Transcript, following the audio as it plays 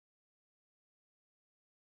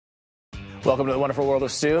Welcome to the Wonderful World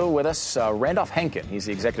of Stu. With us, Randolph Hencken. He's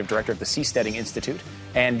the Executive Director of the Seasteading Institute.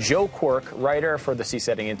 And Joe Quirk, writer for the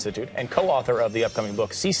Seasteading Institute and co-author of the upcoming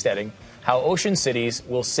book, Seasteading, How Ocean Cities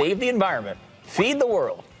Will Save the Environment, Feed the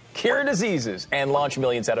World, Cure Diseases, and Launch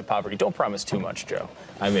Millions Out of Poverty. Don't promise too much, Joe.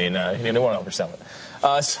 I mean, you don't want to oversell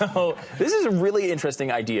it. So this is a really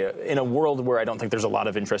interesting idea in a world where I don't think there's a lot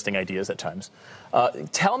of interesting ideas at times.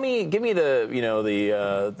 Give me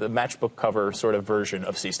the matchbook cover sort of version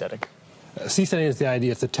of seasteading. Seasteading is the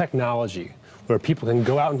idea, it's a technology where people can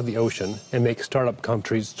go out into the ocean and make startup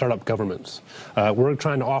countries, startup governments. We're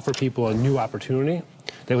trying to offer people a new opportunity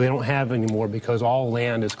that they don't have anymore because all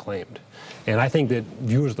land is claimed. And I think that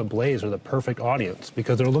viewers of The Blaze are the perfect audience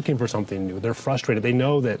because they're looking for something new. They're frustrated. They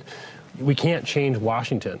know that we can't change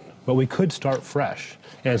Washington, but we could start fresh.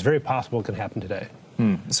 And it's very possible it could happen today.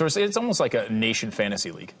 So it's almost like a nation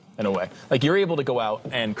fantasy league in a way. Like you're able to go out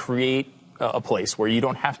and create a place where you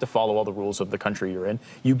don't have to follow all the rules of the country you're in.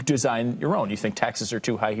 You design your own. You think taxes are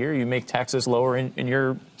too high here, you make taxes lower in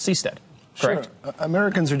your seastead. Correct? Sure.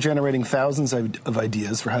 Americans are generating thousands of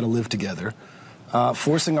ideas for how to live together.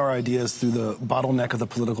 Forcing our ideas through the bottleneck of the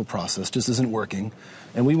political process just isn't working.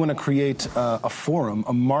 And we want to create a forum,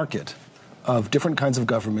 a market of different kinds of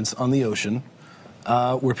governments on the ocean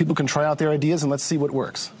where people can try out their ideas and let's see what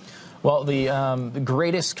works. Well, the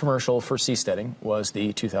greatest commercial for seasteading was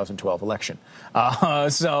the 2012 election.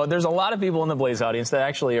 So there's a lot of people in the Blaze audience that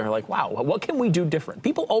actually are like, wow, what can we do different?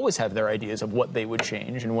 People always have their ideas of what they would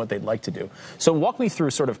change and what they'd like to do. So walk me through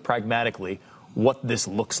sort of pragmatically what this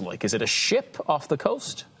looks like. Is it a ship off the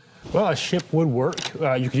coast? Well, a ship would work.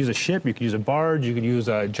 You could use a ship, you could use a barge, you could use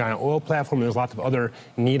a giant oil platform. There's lots of other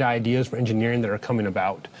neat ideas for engineering that are coming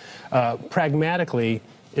about. Pragmatically,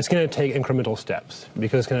 it's going to take incremental steps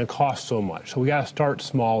because it's going to cost so much. So we got to start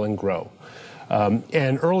small and grow.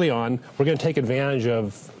 And early on, we're going to take advantage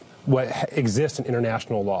of what exists in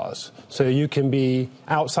international laws. So you can be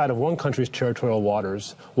outside of one country's territorial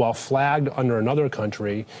waters while flagged under another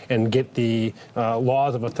country and get the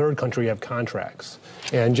laws of a third country have contracts.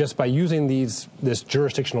 And just by using this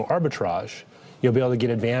jurisdictional arbitrage, you'll be able to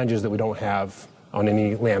get advantages that we don't have on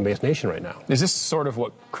any land-based nation right now. Is this sort of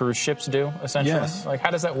what cruise ships do, essentially? Yes. Like,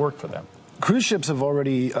 how does that work for them? Cruise ships have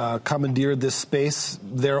already commandeered this space.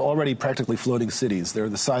 They're already practically floating cities. They're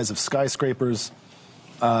the size of skyscrapers.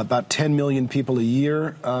 About 10 million people a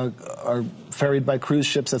year are ferried by cruise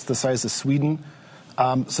ships. That's the size of Sweden.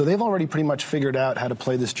 So they've already pretty much figured out how to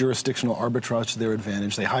play this jurisdictional arbitrage to their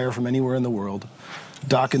advantage. They hire from anywhere in the world,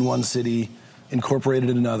 dock in one city, incorporate it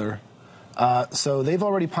in another. So they've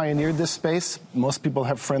already pioneered this space. Most people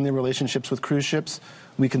have friendly relationships with cruise ships.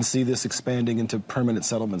 We can see this expanding into permanent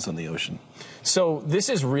settlements on the ocean. So this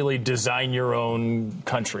is really design your own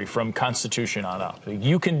country from Constitution on up.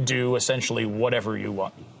 You can do essentially whatever you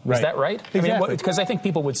want. Right. Is that right? Exactly. I mean, because I think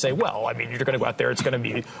people would say, well, I mean, you're going to go out there, it's going to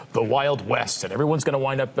be the Wild West, and everyone's going to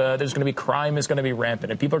wind up, there's going to be crime is going to be rampant,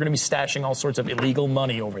 and people are going to be stashing all sorts of illegal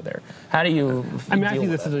money over there. How do you I think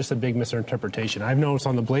this is just a big misinterpretation. I've noticed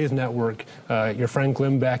on the Blaze Network, your friend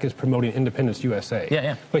Glenn Beck is promoting Independence USA.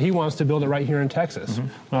 Yeah. But he wants to build it right here in Texas.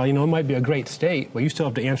 Well, you know, it might be a great state, but you still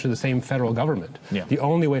have to answer the same federal government. Yeah. The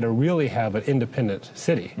only way to really have an independent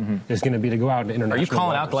city is going to be to go out into international Are you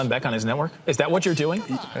calling waters. out Glenn Beck on his network? Is that what you're doing?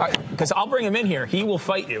 Because I'll bring him in here. He will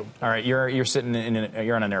fight you. All right, you're sitting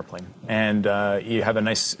you're on an airplane, and you have a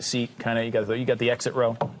nice seat, kind of. You got the exit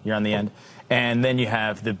row. You're on the end, and then you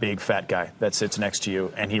have the big fat guy that sits next to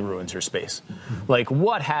you, and he ruins your space. Like,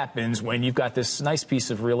 what happens when you've got this nice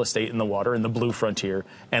piece of real estate in the water in the blue frontier,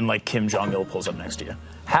 and like Kim Jong-il pulls up next to you?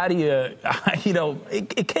 How do you,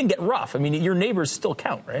 it can get rough. I mean, your neighbors still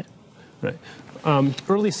count, right? Right.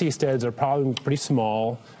 Early seasteads are probably pretty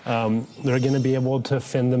small. They're going to be able to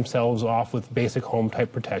fend themselves off with basic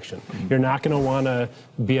home-type protection. You're not going to want to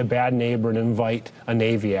be a bad neighbor and invite a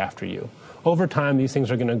Navy after you. Over time, these things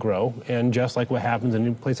are going to grow, and just like what happens in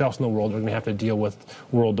any place else in the world, we're going to have to deal with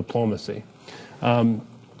world diplomacy.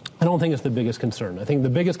 I don't think it's the biggest concern. I think the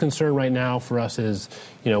biggest concern right now for us is,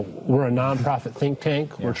 we're a nonprofit think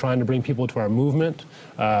tank. Yeah. We're trying to bring people to our movement.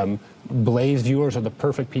 Blaze viewers are the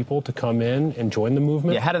perfect people to come in and join the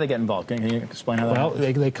movement. Yeah, how do they get involved? Can you explain how that works?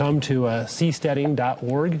 Well, they come to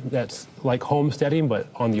seasteading.org. That's like homesteading, but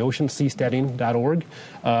on the ocean, seasteading.org.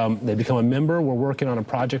 They become a member. We're working on a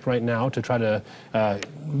project right now to try to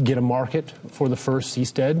get a market for the first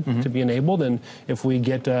seastead to be enabled. And if we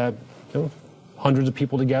get hundreds of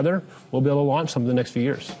people together, we'll be able to launch some in the next few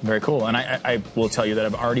years. Very cool. And I will tell you that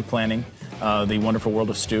I'm already planning the Wonderful World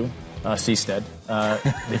of Stu, Seastead,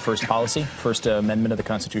 the first policy, First Amendment of the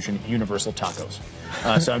Constitution, universal tacos.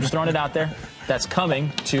 So I'm just throwing it out there. That's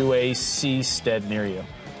coming to a seastead near you.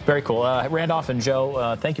 Very cool. Randolph and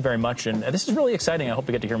Joe, thank you very much. And this is really exciting. I hope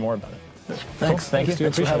we get to hear more about it. Thanks. Cool. Thank you.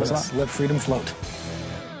 Thanks for having us. Let freedom float.